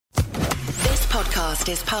podcast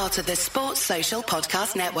is part of the Sports Social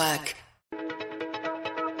Podcast Network.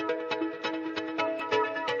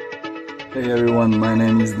 Hey everyone, my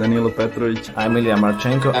name is Danilo Petrovic. I'm Ilya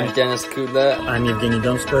Marchenko. I'm Denis Kudla. I'm Evgeny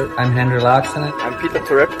Donskoy. I'm Henry Laaksonen. I'm Peter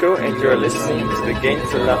Torebko, and you're listening to the Game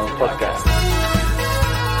to Love podcast.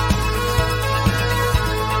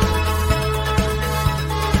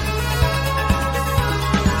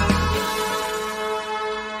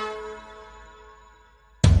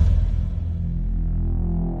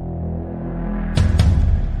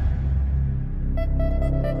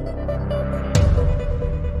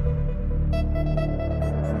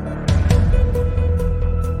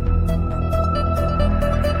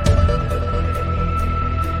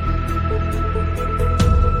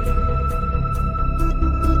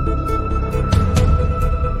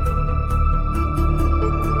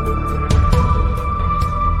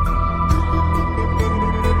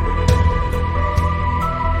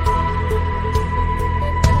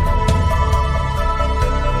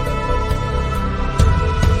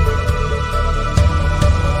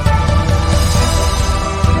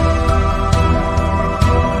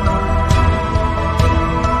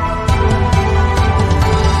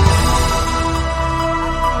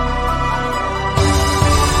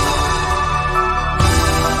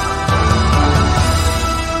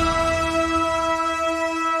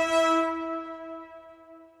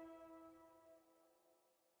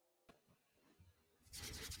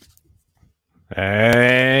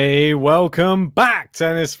 Hey, welcome back,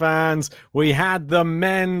 tennis fans. We had the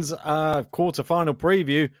men's quarterfinal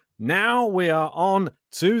preview. Now we are on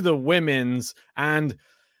to the women's, and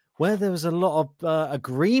where there was a lot of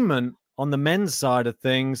agreement on the men's side of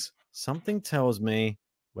things, something tells me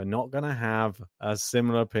we're not going to have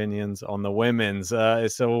similar opinions on the women's.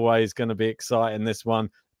 It's always going to be exciting, this one.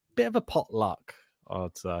 Bit of a potluck,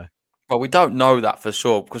 I'd say. Well, we don't know that for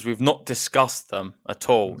sure because we've not discussed them at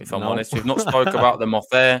all, if I'm honest. We've not spoke about them off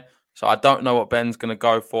air, so I don't know what Ben's going to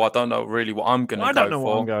go for. I don't know really what I'm going to go for. I don't know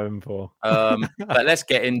what I'm going for. But let's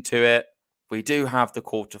get into it. We do have the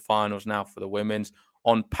quarterfinals now for the women's.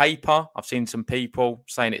 On paper, I've seen some people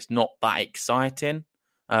saying it's not that exciting.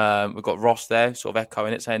 We've got Ross there sort of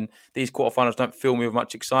echoing it, saying these quarterfinals don't fill me with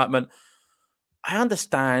much excitement. I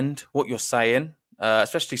understand what you're saying,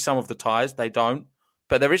 especially some of the ties, they don't.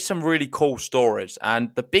 But there is some really cool stories.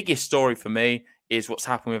 And the biggest story for me is what's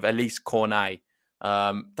happened with Elise Cornet.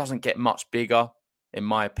 Doesn't get much bigger, in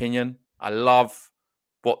my opinion. I love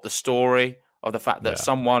what the story of the fact that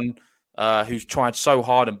someone who's tried so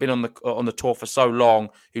hard and been on the tour for so long,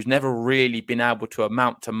 who's never really been able to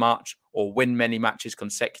amount to much or win many matches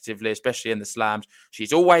consecutively, especially in the slams.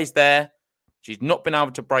 She's always there. She's not been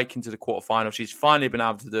able to break into the quarterfinal. She's finally been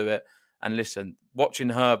able to do it. And listen, watching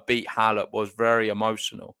her beat Halep was very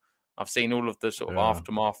emotional. I've seen all of the sort of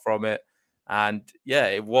aftermath from it. And yeah,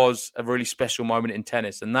 it was a really special moment in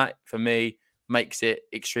tennis. And that, for me, makes it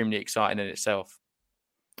extremely exciting in itself.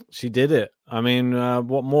 She did it. I mean,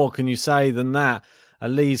 what more can you say than that?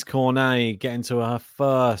 Elise Cornet getting to her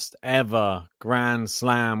first ever Grand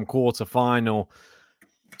Slam quarterfinal.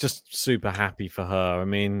 Just super happy for her. I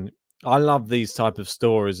mean, I love these type of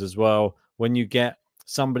stories as well. When you get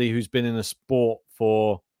somebody who's been in a sport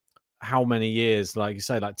for how many years, like you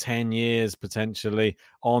say, like 10 years potentially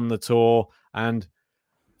on the tour, and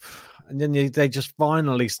then they just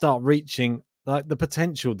finally start reaching like the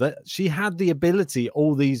potential that she had the ability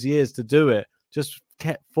all these years to do it, just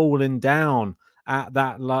kept falling down at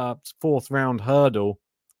that fourth round hurdle.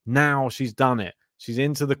 Now she's done it. She's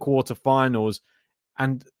into the quarterfinals,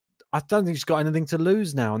 and I don't think she's got anything to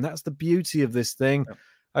lose now, and that's the beauty of this thing.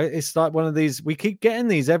 It's like one of these, we keep getting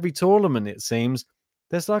these every tournament, it seems.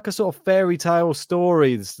 There's like a sort of fairy tale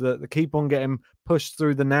stories that keep on getting pushed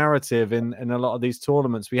through the narrative in a lot of these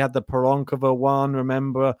tournaments. We had the Peronkova one,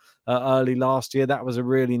 remember, early last year. That was a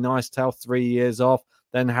really nice tale, 3 years off,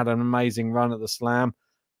 then had an amazing run at the Slam.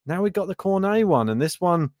 Now we got the Cornet one, and this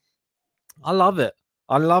one, I love it.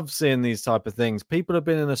 I love seeing these type of things. People have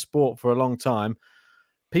been in a sport for a long time.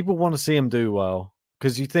 People want to see them do well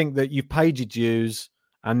because you think that you've paid your dues,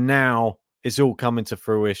 and now it's all coming to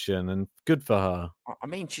fruition, and good for her. I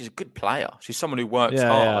mean, she's a good player. She's someone who works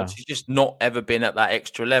hard. Yeah. She's just not ever been at that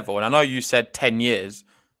extra level. And I know you said 10 years.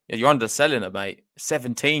 You're underselling her, mate.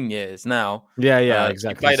 17 years now. Yeah,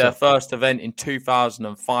 exactly. She played her first event in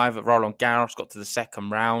 2005 at Roland Garros, got to the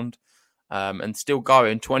second round, and still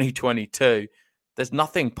going 2022. There's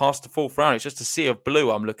nothing past the fourth round. It's just a sea of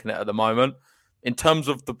blue I'm looking at the moment. In terms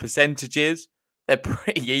of the percentages, they're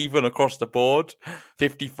pretty even across the board.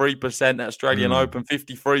 53% at Australian Open,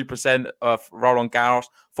 53% of Roland Garros,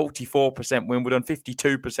 44% Wimbledon,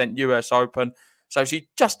 52% US Open. So she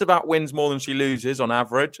just about wins more than she loses on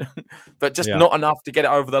average, but just Yeah. not enough to get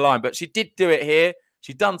it over the line. But she did do it here.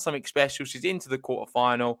 She's done something special. She's into the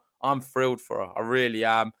quarterfinal. I'm thrilled for her. I really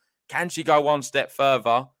am. Can she go one step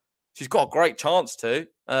further? She's got a great chance to.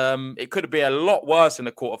 It could be a lot worse in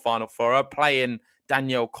the quarterfinal for her, playing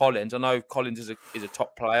Danielle Collins. I know Collins is a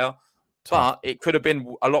top player, but it could have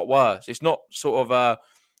been a lot worse. It's not sort of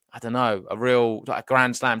I don't know, a real like a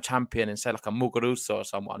Grand Slam champion and say like a Muguruza or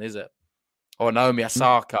someone, is it? Or Naomi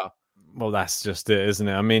Osaka. Well, that's just it, isn't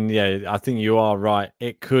it? I mean, yeah, I think you are right.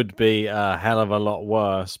 It could be a hell of a lot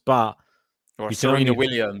worse, but Or a Serena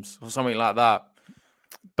Williams or something like that.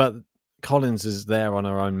 But Collins is there on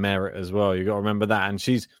her own merit as well. You got to remember that, and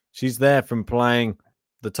she's there from playing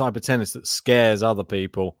the type of tennis that scares other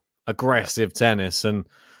people, aggressive tennis. And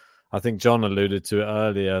I think John alluded to it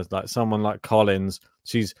earlier, like someone like Collins,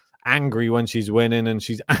 she's angry when she's winning and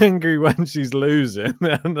she's angry when she's losing.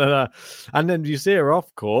 And then you see her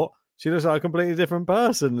off court, she looks like a completely different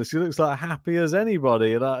person. She looks like happy as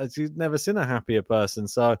anybody. Like, she's never seen a happier person.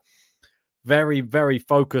 So very, very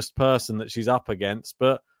focused person that she's up against.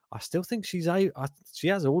 But I still think she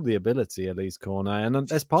has all the ability, Elise Cornet. And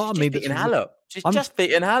there's part of me that's She's just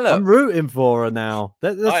beating Halep. I'm rooting for her now.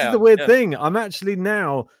 That's the weird thing. I'm actually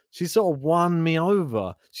now, she's sort of won me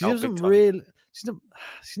over. She doesn't really...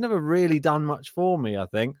 She's never really done much for me, I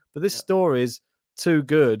think. But this story is too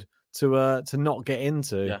good to not get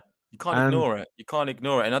into. Yeah, you can't ignore it. You can't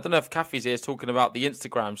ignore it. And I don't know if Kathy's here is talking about the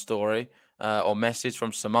Instagram story or message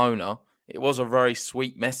from Simona. It was a very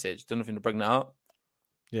sweet message. Don't know if you want to bring that up.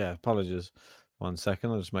 Yeah, apologies. 1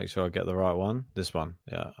 second. I'll just make sure I get the right one. This one.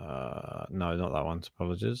 Yeah. No, not that one.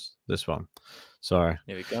 Apologies. This one. Sorry.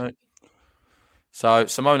 Here we go. So,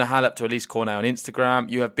 Simona Halep to Elise Cornet on Instagram.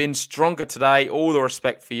 You have been stronger today. All the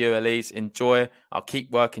respect for you, Elise. Enjoy. I'll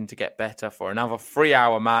keep working to get better for another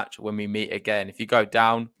 3-hour match when we meet again. If you go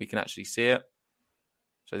down, we can actually see it.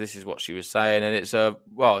 So this is what she was saying. And it's a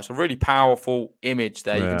really powerful image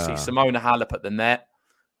there. You can see Simona Halep at the net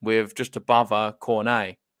with just above her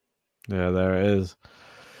Cornet. Yeah, there it is.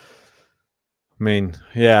 I mean,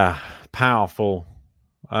 yeah, powerful.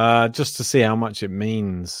 Just to see how much it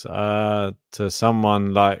means to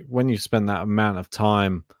someone, like when you spend that amount of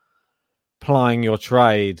time plying your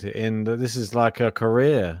trade this is like a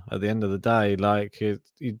career at the end of the day. Like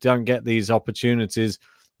you don't get these opportunities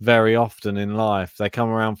very often in life. They come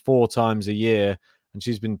around 4 times a year, and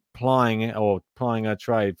she's been plying her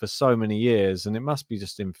trade for so many years, and it must be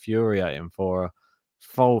just infuriating for her.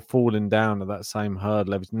 Falling down at that same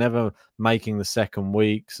hurdle, never making the second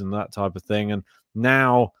weeks and that type of thing. And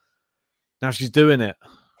now she's doing it.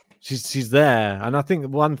 She's there. And I think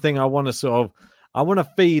one thing I want to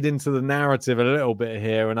feed into the narrative a little bit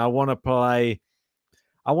here, and I want to play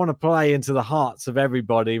into the hearts of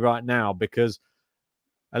everybody right now, because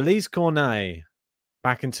Elise Cornet,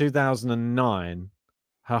 back in 2009,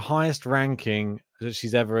 her highest ranking that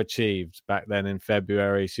she's ever achieved back then in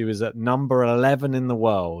February, she was at number 11 in the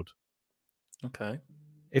world. Okay.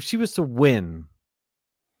 If she was to win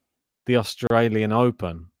the Australian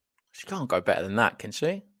Open, she can't go better than that, can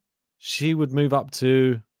she? She would move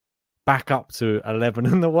back up to 11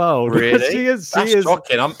 in the world. Really? That's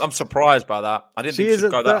shocking. I'm surprised by that. I didn't think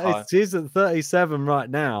she'd go that high. She's at 37 right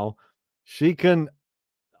now. She can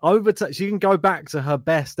she can go back to her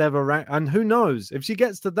best ever rank. And who knows if she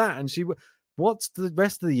gets to that, and what's the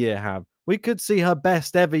rest of the year have? We could see her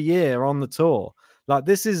best ever year on the tour. Like,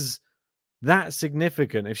 this is that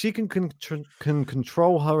significant. If she can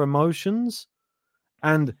control her emotions,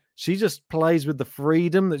 and she just plays with the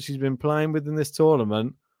freedom that she's been playing with in this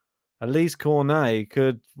tournament, Elise Cornet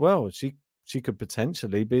could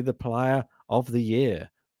potentially be the player of the year.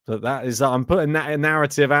 But I'm putting that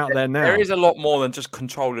narrative out there now. There is a lot more than just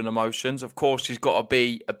controlling emotions. Of course, she's got to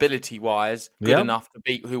be ability-wise good enough to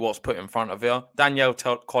beat what's put in front of her. Danielle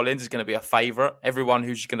Collins is going to be a favourite. Everyone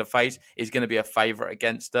who she's going to face is going to be a favourite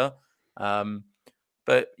against her.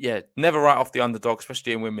 But yeah, never write off the underdog,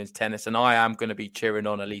 especially in women's tennis. And I am going to be cheering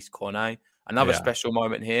on Elise Cornet. Another special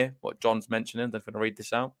moment here, what John's mentioning. I'm going to read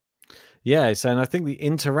this out. Yeah, and I think the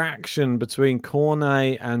interaction between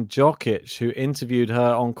Cornet and Djokic, who interviewed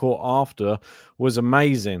her on court after, was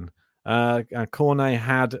amazing. Cornet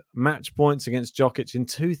had match points against Djokic in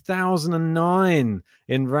 2009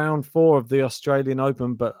 in round 4 of the Australian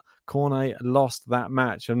Open, but Cornet lost that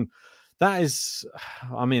match. And that is,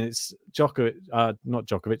 I mean, it's Djokic.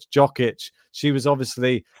 She was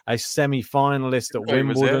obviously a semi-finalist at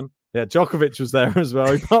Wimbledon. Yeah, Djokovic was there as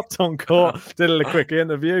well. He popped on court, did a quick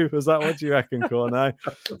interview. Was that what do you reckon, Cornet?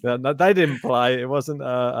 Yeah, no, they didn't play. It wasn't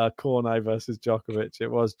Cornet versus Djokovic. It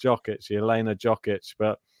was Djokic, Elena Djokic.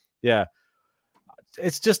 But yeah,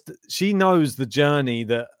 it's just she knows the journey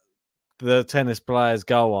that the tennis players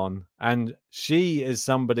go on, and she is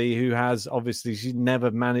somebody who has obviously she's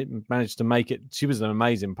never managed to make it. She was an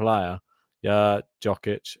amazing player,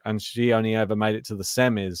 Djokic, and she only ever made it to the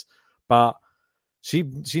semis, but she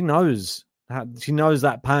knows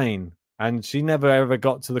that pain, and she never ever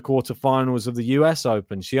got to the quarterfinals of the US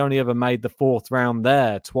Open. She only ever made the fourth round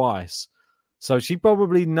there twice, so she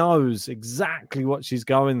probably knows exactly what she's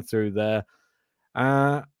going through there.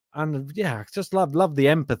 And yeah, just love the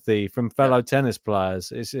empathy from fellow tennis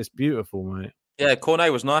players. It's beautiful, mate. Yeah,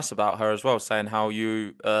 Cornet was nice about her as well, saying how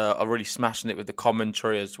you are really smashing it with the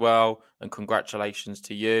commentary as well, and congratulations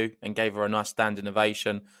to you, and gave her a nice standing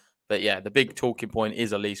ovation. But yeah, the big talking point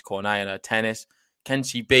is Elise Cornet and her tennis. Can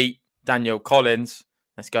she beat Danielle Collins?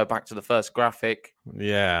 Let's go back to the first graphic.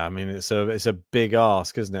 Yeah, I mean it's a big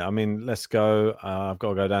ask, isn't it? I mean, let's go. I've got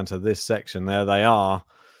to go down to this section. There they are.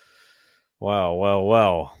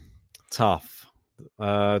 Well. Tough.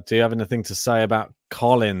 Do you have anything to say about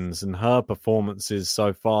Collins and her performances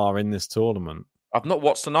so far in this tournament? I've not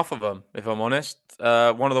watched enough of them, if I'm honest.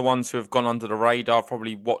 One of the ones who have gone under the radar, I've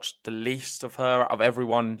probably watched the least of her of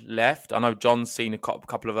everyone left. I know John's seen a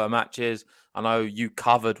couple of her matches. I know you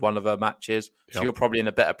covered one of her matches, so you're probably in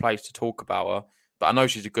a better place to talk about her. But I know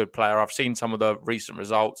she's a good player. I've seen some of the recent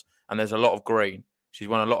results, and there's a lot of green. She's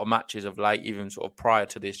won a lot of matches of late, even sort of prior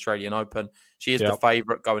to the Australian Open. She is the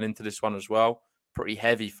favourite going into this one as well. Pretty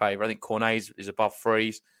heavy favourite. I think Cornet is above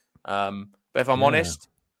threes. But if I'm honest,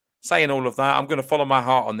 saying all of that, I'm going to follow my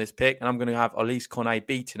heart on this pick, and I'm going to have Elise Cornet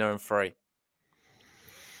beating her in 3.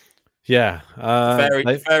 Yeah.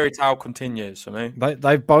 The fairy tale continues for me.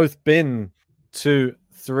 They've both been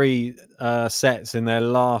 2-3 sets in their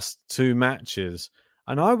last 2 matches.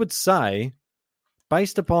 And I would say,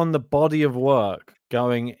 based upon the body of work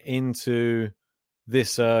going into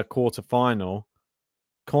this quarterfinal,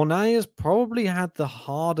 Cornet has probably had the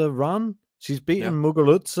harder run. She's beaten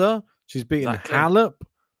Muguruza. She's beaten Halep.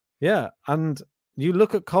 Yeah. And you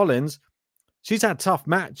look at Collins, she's had tough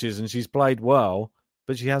matches and she's played well,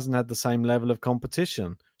 but she hasn't had the same level of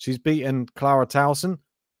competition. She's beaten Clara Towson.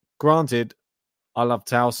 Granted, I love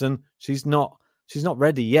Towson. She's not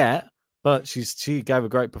ready yet, but she gave a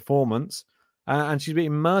great performance. And she's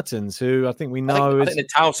beaten Mertens, who I think we know I think the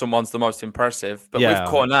Towson one's the most impressive. But with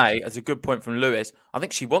Cornet, as a good point from Lewis, I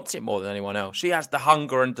think she wants it more than anyone else. She has the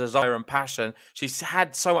hunger and desire and passion. She's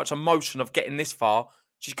had so much emotion of getting this far.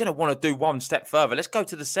 She's going to want to do one step further. Let's go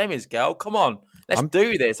to the semis, girl. Come on. Let's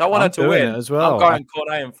do this. I want her to win. As well. I'm going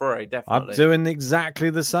Cornet in 3, definitely. I'm doing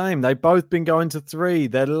exactly the same. They've both been going to 3.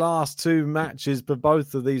 Their last 2 matches for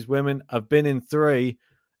both of these women have been in 3.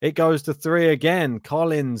 It goes to 3 again.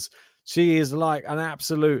 Collins, she is like an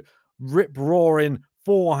absolute rip-roaring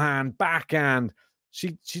forehand, backhand.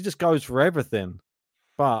 She just goes for everything.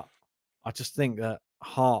 But I just think that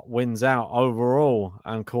heart wins out overall,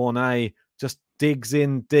 and Cornet just digs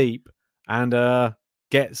in deep and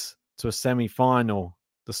gets to a semi-final.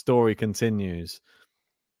 The story continues.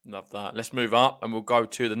 Love that. Let's move up and we'll go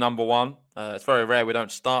to the number 1. It's very rare we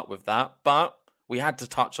don't start with that, but we had to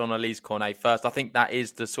touch on Elise Cornet first. I think that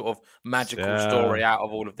is the sort of magical story out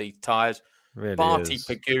of all of these ties. Really Barty is.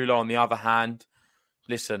 Pegula, on the other hand,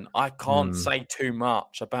 listen, I can't say too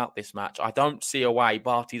much about this match. I don't see a way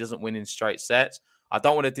Barty doesn't win in straight sets. I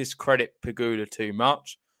don't want to discredit Pegula too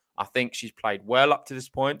much. I think she's played well up to this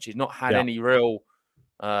point. She's not had any real...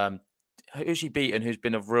 who's she beaten who's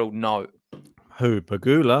been of real note? Who?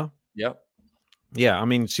 Pegula? Yep. Yeah, I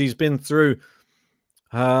mean, she's been through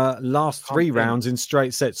her last 3 rounds in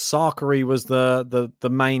straight sets. Sakari was the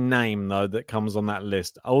main name, though, that comes on that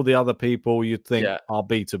list. All the other people you'd think are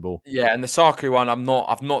beatable. Yeah, and the Sakari one, I'm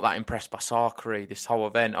not that impressed by Sakari this whole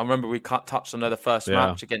event. I remember we touched on her the first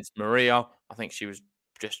match against Maria. I think she was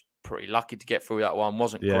just pretty lucky to get through that one.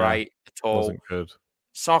 Wasn't great at all. Wasn't good.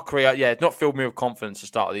 Sakari, it's not filled me with confidence at the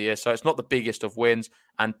start of the year, so it's not the biggest of wins.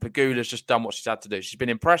 And Pegula's just done what she's had to do. She's been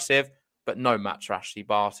impressive, but no match for Ashley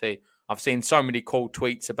Barty. I've seen so many cool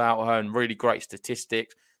tweets about her and really great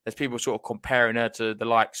statistics. There's people sort of comparing her to the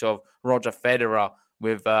likes of Roger Federer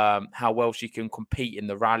with how well she can compete in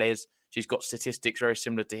the rallies. She's got statistics very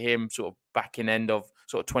similar to him, sort of back in end of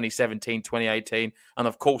sort of 2017, 2018. And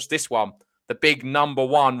of course, this one, the big number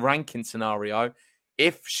 1 ranking scenario.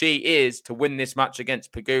 If she is to win this match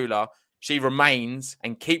against Pegula, she remains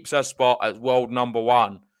and keeps her spot as world number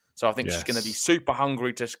 1. So I think she's going to be super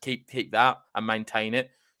hungry to keep that and maintain it.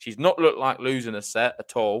 She's not looked like losing a set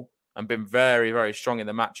at all and been very, very strong in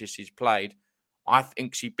the matches she's played. I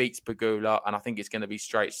think she beats Pegula, and I think it's going to be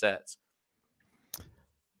straight sets.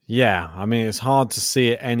 Yeah, I mean, it's hard to see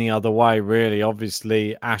it any other way, really.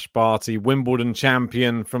 Obviously, Ash Barty, Wimbledon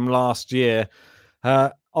champion from last year.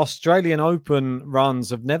 Australian Open runs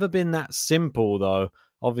have never been that simple, though.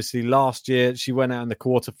 Obviously, last year she went out in the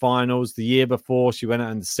quarterfinals. The year before, she went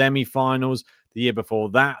out in the semi-finals. The year before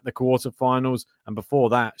that, the quarterfinals. And before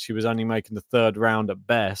that, she was only making the third round at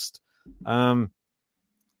best.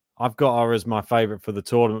 I've got her as my favourite for the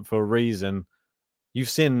tournament for a reason. You've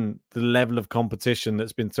seen the level of competition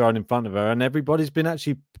that's been thrown in front of her, and everybody's been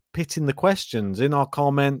actually pitting the questions in our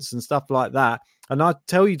comments and stuff like that. And I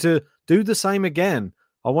tell you to do the same again.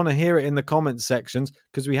 I want to hear it in the comments sections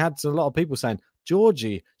because we had a lot of people saying,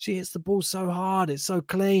 Georgie, she hits the ball so hard, it's so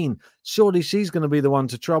clean. Surely she's going to be the one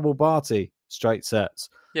to trouble Barty. Straight sets.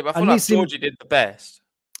 Yeah, but I feel like Georgie did the best.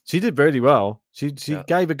 She did really well. She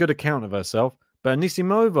gave a good account of herself. But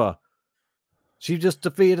Anisimova, she just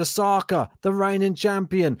defeated Osaka, the reigning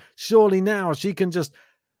champion. Surely now she can just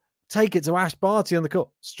take it to Ash Barty on the court.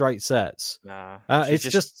 Straight sets. Nah,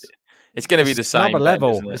 it's going to be the same. Another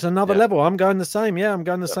level. It's another level. I'm going the same. Yeah, I'm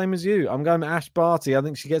going the Yep. same as you. I'm going to Ash Barty. I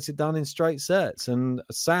think she gets it done in straight sets. And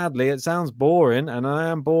sadly, it sounds boring, and I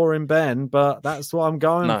am boring, Ben, but that's what I'm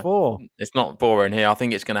going for. It's not boring here. I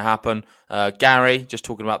think it's going to happen. Gary, just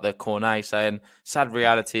talking about the Cornet, saying, sad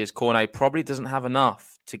reality is Cornet probably doesn't have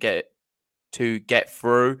enough to get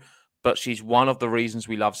through, but she's one of the reasons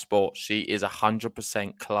we love sports. She is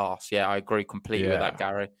 100% class. Yeah, I agree completely with that,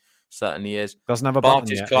 Gary. Certainly is. Doesn't have a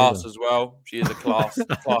Barty's button yet, class either. as well. She is a class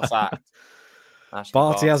act.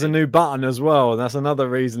 Barty has a new button as well. That's another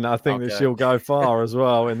reason I think that she'll go far as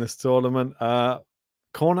well in this tournament.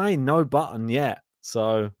 Cornet, no button yet.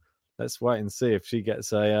 So let's wait and see if she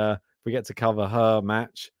gets if we get to cover her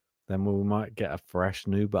match, then we might get a fresh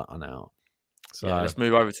new button out. So let's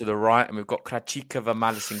move over to the right, and we've got Krejcikova,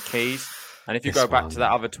 Madison Keys. And if you go back to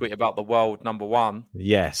that other tweet about the world number one.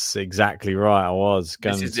 Yes, exactly right. I was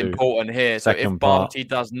going to. This is important here. So if Barty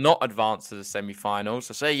does not advance to the semi-finals,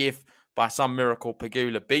 so say if by some miracle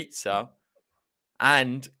Pegula beats her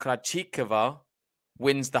and Krejcikova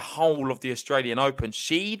wins the whole of the Australian Open,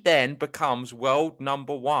 she then becomes world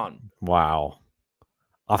number one. Wow.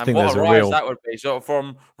 I think what there's a a rise real... that would be. So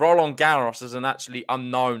from Roland Garros as an actually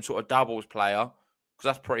unknown sort of doubles player,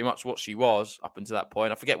 because that's pretty much what she was up until that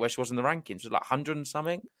point. I forget where she was in the rankings. She was like 100 and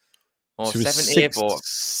something? Or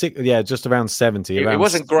 70? Yeah, just around 70. It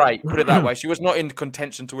wasn't great, put it that way. She was not in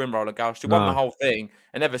contention to win Roland Garros. She won the whole thing,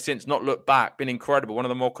 and ever since, not looked back, been incredible. One of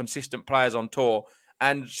the more consistent players on tour,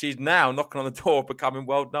 and she's now knocking on the door of becoming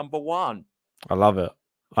world number one. I love it.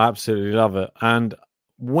 I absolutely love it. And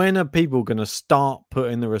when are people going to start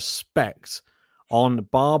putting the respect on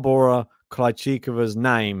Barbora Krejcikova's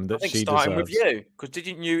name that she deserves? Starting with you, because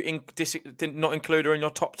didn't you not include her in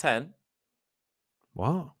your top 10?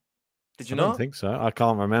 What? Did you I not? don't think so. I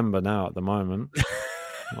can't remember now at the moment.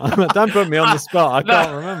 Don't put me on the spot. I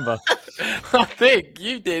can't remember. I think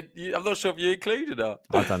you did. I'm not sure if you included her.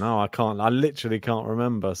 I don't know. I can't. I literally can't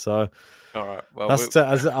remember. So, all right. Well,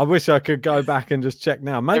 I wish I could go back and just check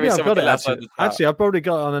now. Maybe I've got it actually. Actually, I've probably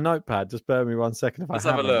got it on a notepad. Just bear with me 1 second. If Let's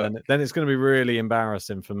I haven't, then it's going to be really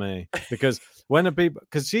embarrassing for me because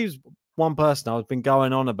because she's one person I've been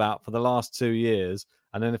going on about for the last 2 years.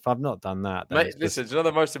 And then if I've not done that... Mate, listen, you know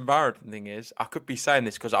the most embarrassing thing is, I could be saying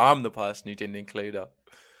this because I'm the person who didn't include her.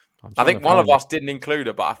 I think one of us didn't include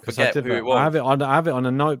her, but I forget who it was. I have it on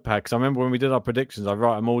a notepad because I remember when we did our predictions, I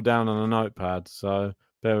write them all down on a notepad. So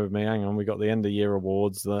bear with me. Hang on. We got the end of year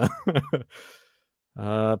awards there.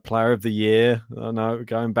 Player of the year. Oh, no,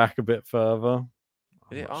 going back a bit further.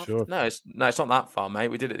 Sure. No, it's not that far, mate.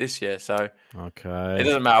 We did it this year, so okay. It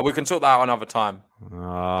doesn't matter. We can sort that out another time.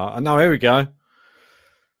 No, here we go.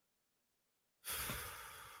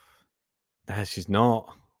 She's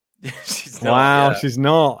not. She's not. Wow, yeah. she's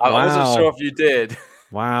not. I wasn't sure if you did.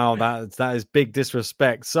 Wow, that is big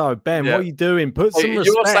disrespect. So, Ben, what are you doing? Put some respect.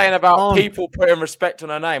 You're saying about people putting respect on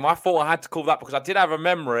her name. I thought I had to call that because I did have a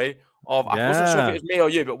memory of, I wasn't sure if it was me or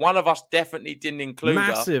you, but one of us definitely didn't include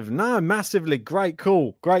her. Massively. Great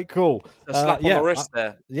call. A slap on the wrist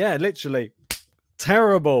there. Yeah, literally.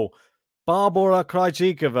 Terrible. Barbora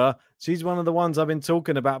Krejcikova, she's one of the ones I've been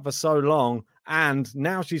talking about for so long, and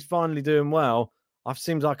now she's finally doing well. It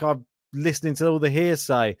seems like I've listening to all the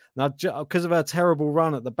hearsay. Now, because of her terrible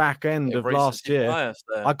run at the back end of last year,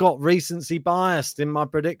 I got recency biased in my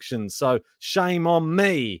predictions. So shame on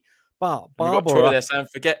me. But Barbara, they're saying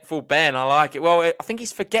forgetful Ben. I like it. Well, I think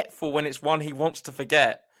he's forgetful when it's one he wants to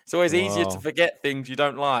forget. It's always easier to forget things you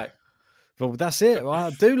don't like. Well, that's it. I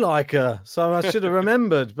do like her, so I should have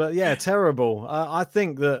remembered. But yeah, terrible. I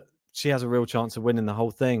think that she has a real chance of winning the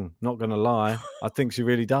whole thing. Not going to lie. I think she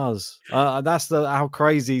really does. That's how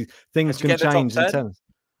crazy things can change in tennis.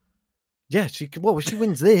 Yeah, she can. Well, if she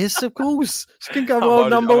wins this, of course, she can go world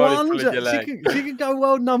number one. She can go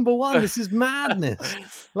world number one. This is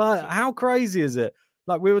madness. Like, how crazy is it?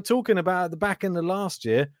 Like we were talking about at the back end of last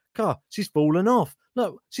year. God, she's fallen off.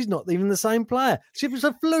 Look, she's not even the same player. She was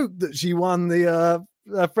a fluke that she won the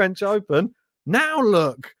French Open. Now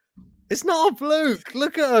look, it's not a fluke.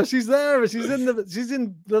 Look at her. She's there. She's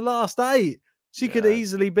in the last 8. She could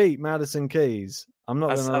easily beat Madison Keys. I'm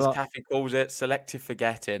not going to. As Kathy calls it, selective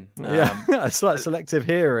forgetting. Yeah, it's like selective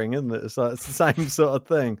hearing, isn't it? It's the same sort of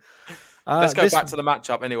thing. Let's go back to the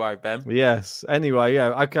matchup anyway, Ben. Yes. Anyway,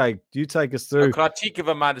 yeah. Okay, you take us through.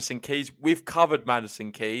 Krejcikova, Madison Keys. We've covered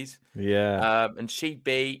Madison Keys. Yeah. And she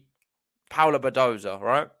beat Paula Badoza,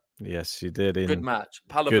 right? Yes, she did. Good match.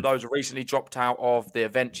 Paula Badoza recently dropped out of the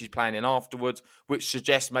event she's playing in afterwards, which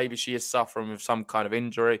suggests maybe she is suffering with some kind of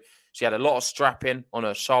injury. She had a lot of strapping on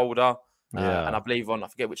her shoulder. And I believe I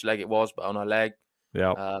forget which leg it was, but on her leg.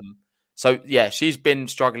 Yeah. So, yeah, she's been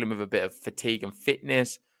struggling with a bit of fatigue and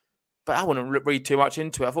fitness. But I wouldn't read too much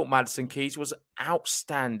into it. I thought Madison Keys was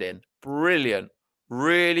outstanding. Brilliant.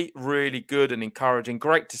 Really, really good and encouraging.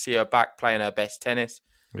 Great to see her back playing her best tennis.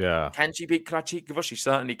 Yeah. Can she beat Krejcikova? She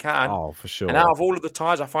certainly can. Oh, for sure. And out of all of the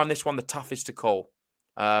ties, I find this one the toughest to call.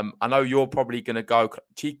 I know you're probably going to go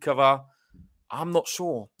Krejcikova. I'm not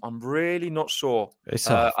sure. I'm really not sure.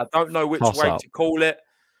 I don't know which way to call it.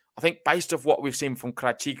 I think based off what we've seen from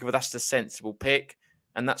Krejcikova, that's the sensible pick.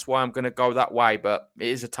 And that's why I'm going to go that way. But it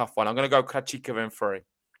is a tough one. I'm going to go Krejcikova in 3.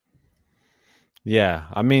 Yeah.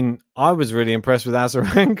 I mean, I was really impressed with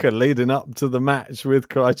Azarenka leading up to the match with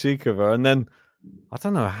Krejcikova. And then I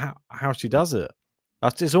don't know how she does it.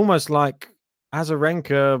 It's almost like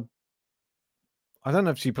Azarenka, I don't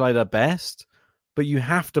know if she played her best, but you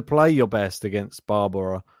have to play your best against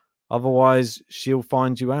Barbara. Otherwise, she'll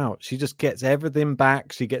find you out. She just gets everything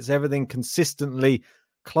back. She gets everything consistently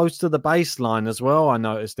close to the baseline as well. I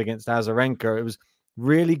noticed against Azarenka, it was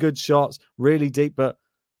really good shots, really deep. But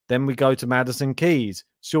then we go to Madison Keys.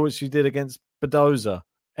 Sure, what she did against Badoza.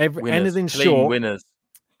 Anything short, winners.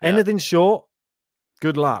 Anything short,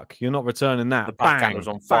 good luck. You're not returning that. The backhand was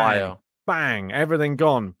on fire. Bang, everything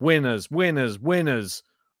gone. Winners.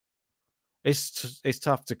 It's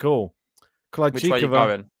tough to call. Which way are you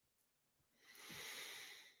going?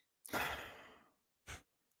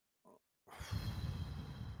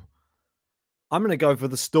 I'm going to go for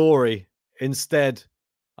the story instead.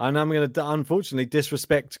 And I'm going to, unfortunately,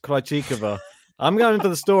 disrespect Krejcikova. I'm going for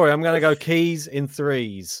the story. I'm going to go Keys in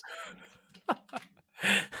 3s.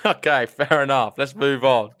 Okay, fair enough. Let's move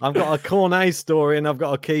on. I've got a Cornet story and I've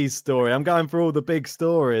got a Keys story. I'm going for all the big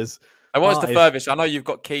stories. And what's the furthest? I know you've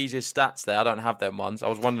got Keys' stats there. I don't have them ones. I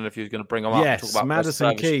was wondering if you were going to bring them up. Yes, and talk about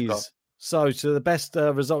Madison Keys. So the best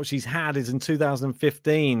result she's had is in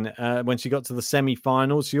 2015 when she got to the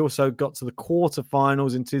semi-finals. She also got to the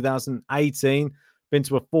quarterfinals in 2018, been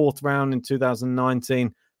to a 4th round in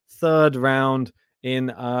 2019, 3rd round in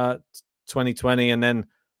 2020, and then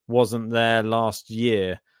wasn't there last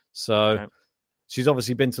year. So she's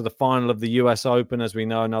obviously been to the final of the US Open, as we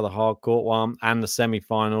know, another hard court one, and the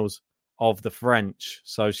semi-finals of the French.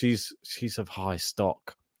 So she's of high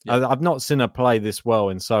stock. Yeah. I've not seen her play this well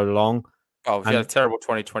in so long. Oh, she had a terrible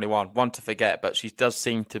 2021. One to forget, but she does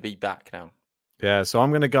seem to be back now. Yeah, so I'm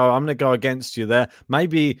going to go against you there.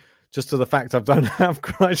 Maybe just to the fact I don't have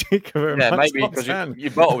Krejcikova. Yeah, maybe because you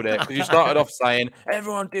bottled it. Because you started off saying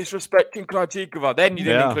everyone disrespecting Krejcikova, then you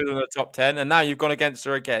didn't include her in the top 10, and now you've gone against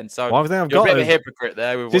her again. So I think you're a bit of a hypocrite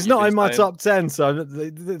there. She's not in my top 10, so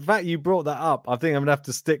the fact you brought that up, I think I'm going to have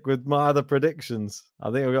to stick with my other predictions. I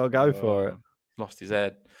think I've got to go for it. Lost his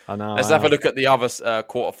head. I know. Let's have a look at the other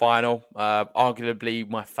quarterfinal. Arguably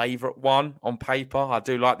my favourite one on paper. I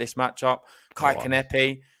do like this matchup. Kai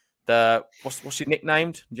Kanepi. What's she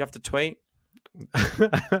nicknamed? Do you have to tweet?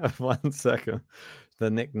 1 second. The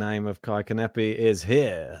nickname of Kai Kanepi is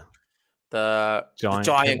here. The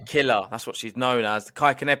Giant Killer. That's what she's known as.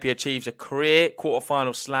 Kai Kanepi achieves a career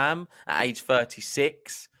quarterfinal slam at age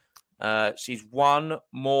 36. She's one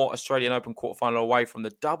more Australian Open quarterfinal away from the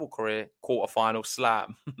double career quarterfinal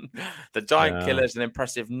slam. The Giant Killer is an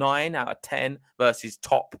impressive 9 out of 10 versus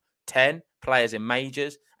top 10 players in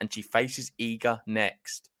majors, and she faces Iga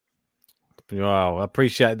next. Wow, I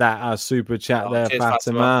appreciate that super chat there,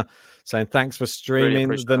 Fatima. Saying thanks for streaming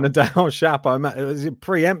the Nadal Chapo. It was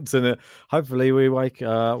preempting it. Hopefully we wake. We've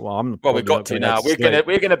got to now.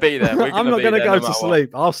 We're gonna be there. I'm not gonna go to sleep.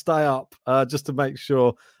 I'll stay up just to make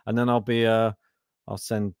sure, and then I'll be. I'll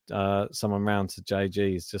send someone round to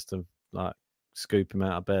JG's just to scoop him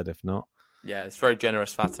out of bed. If not, Yeah, it's very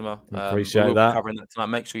generous, Fatima. Appreciate we'll that. be covering that tonight.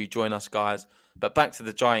 Make sure you join us, guys. But back to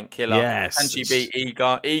the Giant Killer. Yes. Can she beat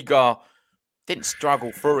Iga? Iga didn't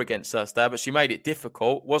struggle through against us there, but she made it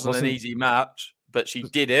difficult. Wasn't an easy match, but she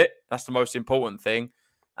did it. That's the most important thing.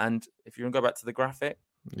 And if you want to go back to the graphic.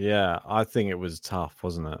 Yeah, I think it was tough,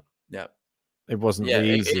 wasn't it? Yeah. It wasn't the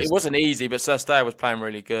easiest. It wasn't easy, but Cersei was playing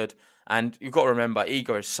really good. And you've got to remember,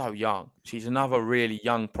 Iga is so young. She's another really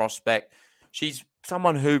young prospect. She's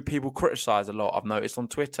someone who people criticize a lot, I've noticed on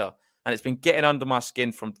Twitter. And it's been getting under my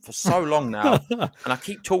skin for so long now. And I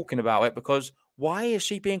keep talking about it because why is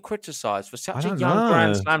she being criticized for such a young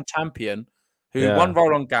Grand Slam champion who won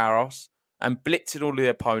Roland Garros and blitzed all the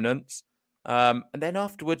opponents? And then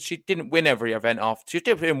afterwards, she didn't win every event after. She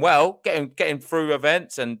was doing well, getting through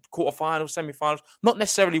events and quarterfinals, semifinals, not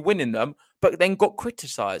necessarily winning them, but then got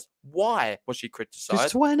criticised. Why was she criticised?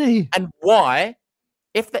 She's 20. And why,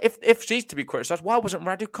 if she's to be criticised, why wasn't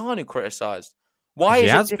Raducanu criticised? Why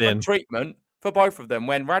is it different treatment for both of them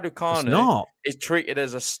when Raducanu is treated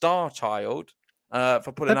as a star child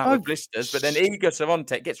for pulling out with blisters, but then Iga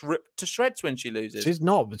Swiatek gets ripped to shreds when she loses? She's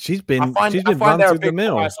not, but she's been I find run there through a big the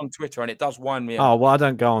mill on Twitter, and it does wind me up. Oh well, I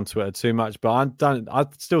don't go on Twitter too much, but I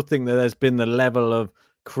still think that there's been the level of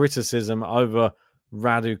criticism over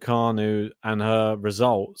Raducanu and her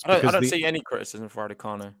results. I don't see any criticism for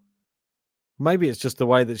Raducanu. Maybe it's just the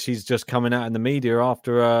way that she's just coming out in the media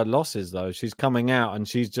after her losses, though. She's coming out and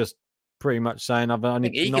she's just pretty much saying, "I've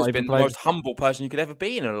only not even been played." The most humble person you could ever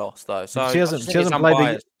be in a loss, though. So she hasn't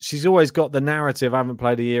played. She's always got the narrative. I haven't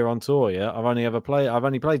played a year on tour yet. I've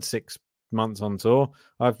only played 6 months on tour.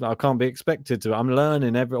 I can't be expected to. I'm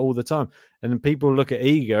learning all the time. And people look at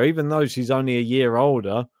Iga, even though she's only a year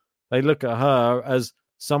older, they look at her as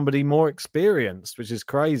somebody more experienced, which is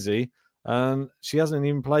crazy. And she hasn't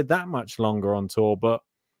even played that much longer on tour. But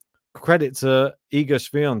credit to Iga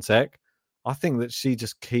Swiatek. I think that she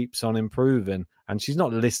just keeps on improving, and she's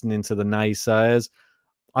not listening to the naysayers.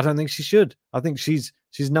 I don't think she should. I think she's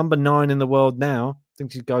number 9 in the world now. I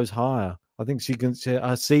think she goes higher. I think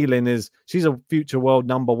her ceiling is she's a future world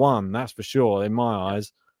number 1. That's for sure in my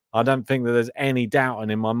eyes. I don't think that there's any doubting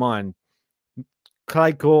in my mind.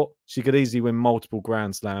 Clay court, she could easily win multiple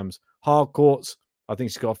Grand Slams. Hard courts, I think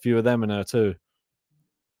she's got a few of them in her too.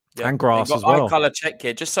 Yeah. And grass as well. Eye colour check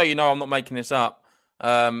here, just so you know, I'm not making this up.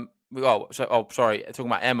 Sorry, talking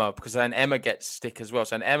about Emma, because then Emma gets stick as well.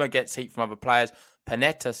 So then Emma gets heat from other players.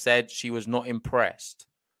 Panetta said she was not impressed.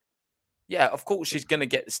 Yeah, of course she's going to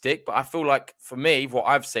get the stick, but I feel like, for me, what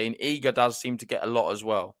I've seen, Iga does seem to get a lot as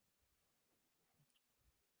well.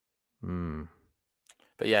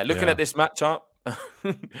 But yeah, looking at this matchup,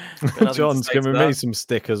 John's giving me some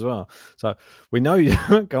stick as well. So we know you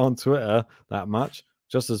don't go on Twitter that much.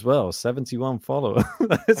 Just as well, 71 followers.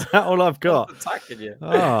 Is that all I've got? Attacking you.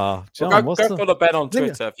 Oh, John, go follow Ben on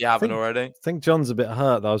Twitter if you haven't already. I think John's a bit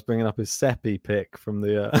hurt that I was bringing up his Seppi pick from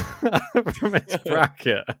the from his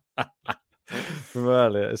bracket from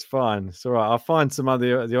earlier. It's fine. It's all right. I'll find some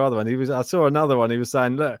other one. I saw another one. He was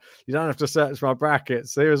saying, "Look, you don't have to search my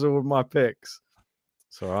brackets. Here's all of my picks."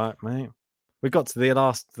 It's all right, mate. We got to the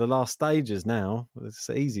last stages now. It's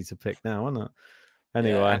easy to pick now, isn't it?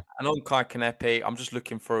 Anyway, and on Kai Kanepi, I'm just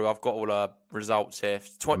looking through. I've got all her results here.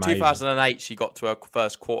 2008, she got to her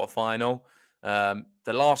first quarterfinal.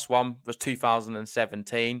 The last one was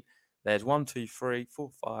 2017. There's 1, 2, 3, 4,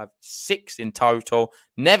 5, 6 in total.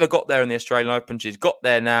 Never got there in the Australian Open. She's got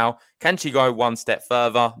there now. Can she go one step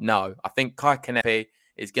further? No. I think Kai Kanepi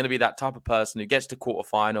is going to be that type of person who gets to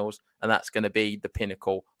quarterfinals, and that's going to be the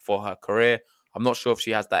pinnacle for her career. I'm not sure if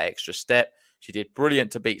she has that extra step. She did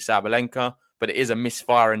brilliant to beat Sabalenka, but it is a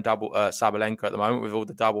misfire in double Sabalenka at the moment with all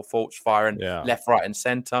the double faults firing left, right, and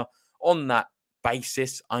centre. On that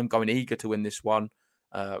basis, I'm going Iga to win this one,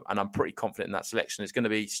 and I'm pretty confident in that selection. It's going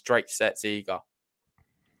to be straight sets Iga.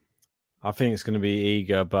 I think it's going to be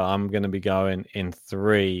Iga, but I'm going to be going in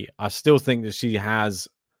 3. I still think that she has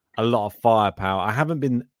a lot of firepower. I haven't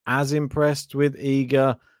been as impressed with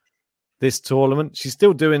Iga this tournament. She's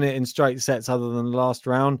still doing it in straight sets other than the last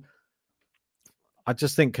round. I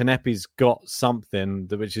just think Kanepi's got something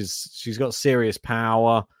she's got serious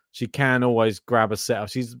power. She can always grab a set.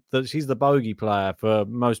 She's the bogey player for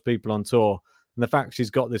most people on tour. And the fact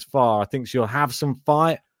she's got this far, I think she'll have some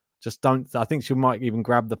fight. I think she might even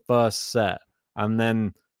grab the first set and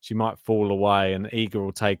then she might fall away and Iga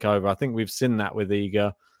will take over. I think we've seen that with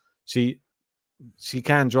Iga. She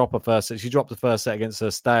can drop a first set. She dropped the first set against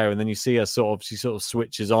her stayer and then you see her sort of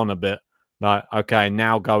switches on a bit. Like, okay,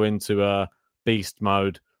 now go into a beast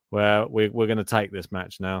mode where we're going to take this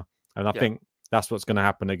match now. And I think that's what's going to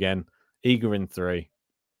happen again. Iga in 3.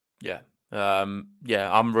 Yeah.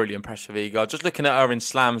 I'm really impressed with Iga. Just looking at her in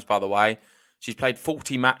slams, by the way, she's played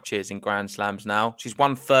 40 matches in Grand Slams now. She's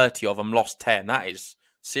won 30 of them, lost 10. That is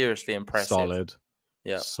seriously impressive. Solid.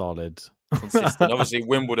 Yeah. Solid. Consistent. Obviously,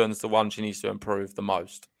 Wimbledon's the one she needs to improve the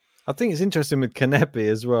most. I think it's interesting with Kanepi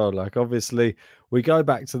as well. Like, obviously, we go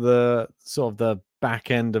back to the sort of the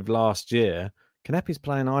back end of last year. Kanepi's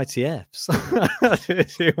playing ITFs.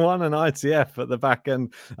 She won an ITF at the back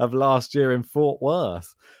end of last year in Fort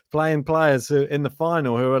Worth, playing players who in the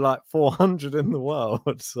final who are like 400 in the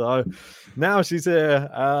world. So now she's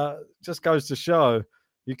here. Just goes to show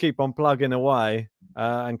you keep on plugging away.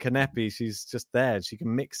 And Kanepi, she's just there. She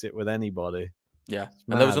can mix it with anybody. Yeah.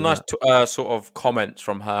 And there was a nice sort of comments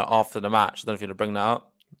from her after the match. I don't know if you want to bring that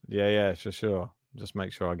up. Yeah, sure. Just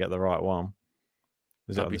make sure I get the right one.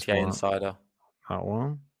 Is that WTA Insider? That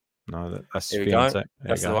one? No, that's Here we go.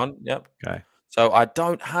 That's the one. Yep. Okay. So I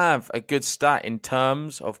don't have a good stat in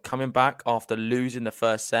terms of coming back after losing the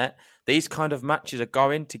first set. These kind of matches are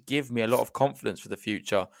going to give me a lot of confidence for the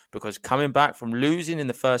future, because coming back from losing in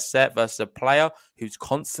the first set versus a player who's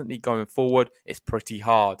constantly going forward is pretty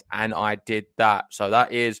hard. And I did that. So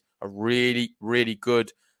that is a really, really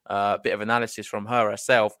good bit of analysis from her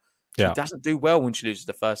herself. She doesn't do well when she loses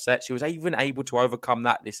the first set. She was even able to overcome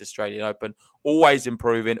that this Australian Open. Always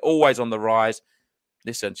improving, always on the rise.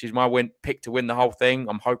 Listen, she's my pick to win the whole thing.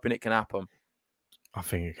 I'm hoping it can happen. I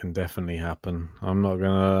think it can definitely happen. I'm not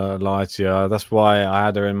going to lie to you. That's why I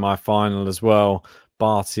had her in my final as well.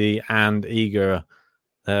 Barty and Iga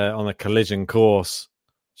on a collision course.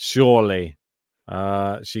 Surely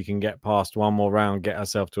she can get past one more round, get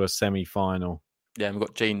herself to a semi-final. Yeah, we've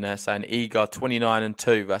got Gene there saying Iga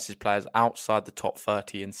 29-2 versus players outside the top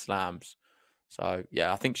 30 in slams. So,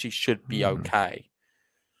 yeah, I think she should be okay.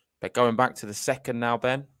 But going back to the second now,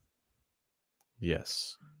 Ben.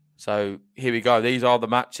 Yes. So here we go. These are the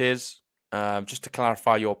matches. Just to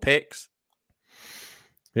clarify your picks.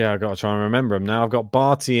 Yeah, I've got to try and remember them now. I've got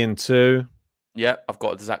Barty in 2. Yep, I've got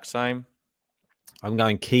the exact same. I'm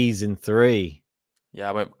going Keys in 3. Yeah,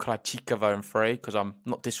 I went Krajcikova in 3 because I'm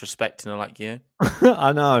not disrespecting her like you.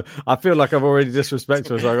 I know. I feel like I've already disrespected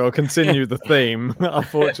her, so I've got to continue the theme,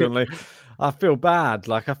 unfortunately. I feel bad.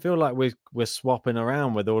 Like, I feel like we're swapping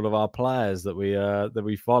around with all of our players that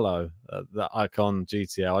we follow, the Icon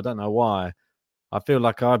GTL. I don't know why. I feel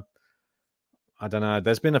like I don't know.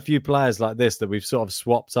 There's been a few players like this that we've sort of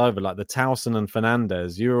swapped over, like the Towson and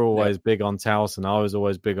Fernandez. You were always big on Towson. I was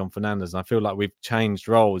always big on Fernandez. And I feel like we've changed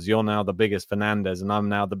roles. You're now the biggest Fernandez, and I'm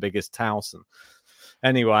now the biggest Towson.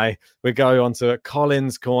 Anyway, we go on to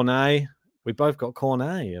Collins, Cornet. We both got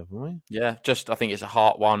Cornet, haven't we? Yeah, I think it's a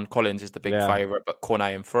heart one. Collins is the big favourite, but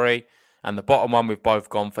Cornet in 3. And the bottom one, we've both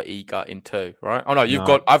gone for Iga in 2, right? Oh, no,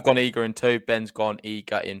 I've gone Iga in 2. Ben's gone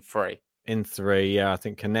Iga in 3. In 3, yeah. I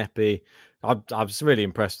think Kanepi, I was really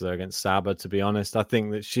impressed with her against Saber, to be honest. I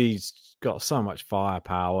think that she's got so much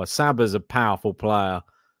firepower. Saber's a powerful player,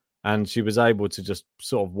 and she was able to just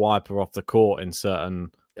sort of wipe her off the court in certain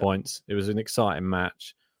points. It was an exciting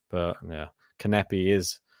match. But, yeah, Kanepi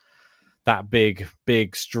is that big,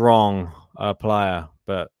 strong player.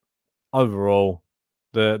 But overall,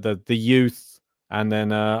 the youth, and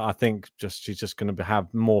then I think she's just going to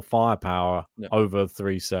have more firepower over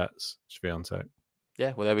 3 sets. Swiatek.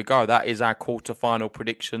 Yeah, well, there we go. That is our quarterfinal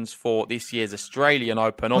predictions for this year's Australian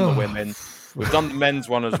Open on the women. We've done the men's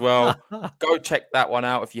one as well. Go check that one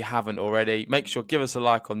out if you haven't already. Make sure give us a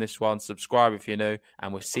like on this one, subscribe if you're new,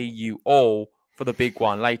 and we'll see you all for the big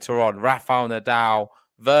one later on. Rafael Nadal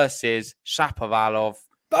versus Shapovalov.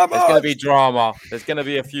 There's going to be drama. There's going to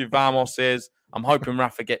be a few Vamoses. I'm hoping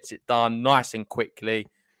Rafa gets it done nice and quickly.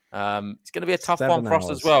 It's going to be a tough one for us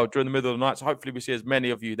as well during the middle of the night. So hopefully we see as many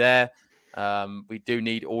of you there. We do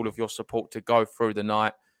need all of your support to go through the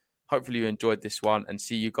night. Hopefully you enjoyed this one, and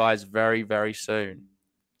see you guys very, very soon.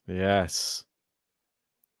 Yes.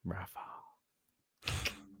 Rafa.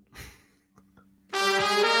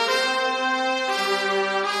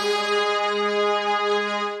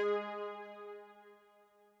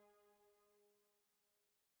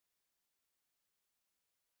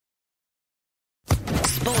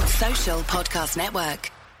 Sports Social Podcast Network.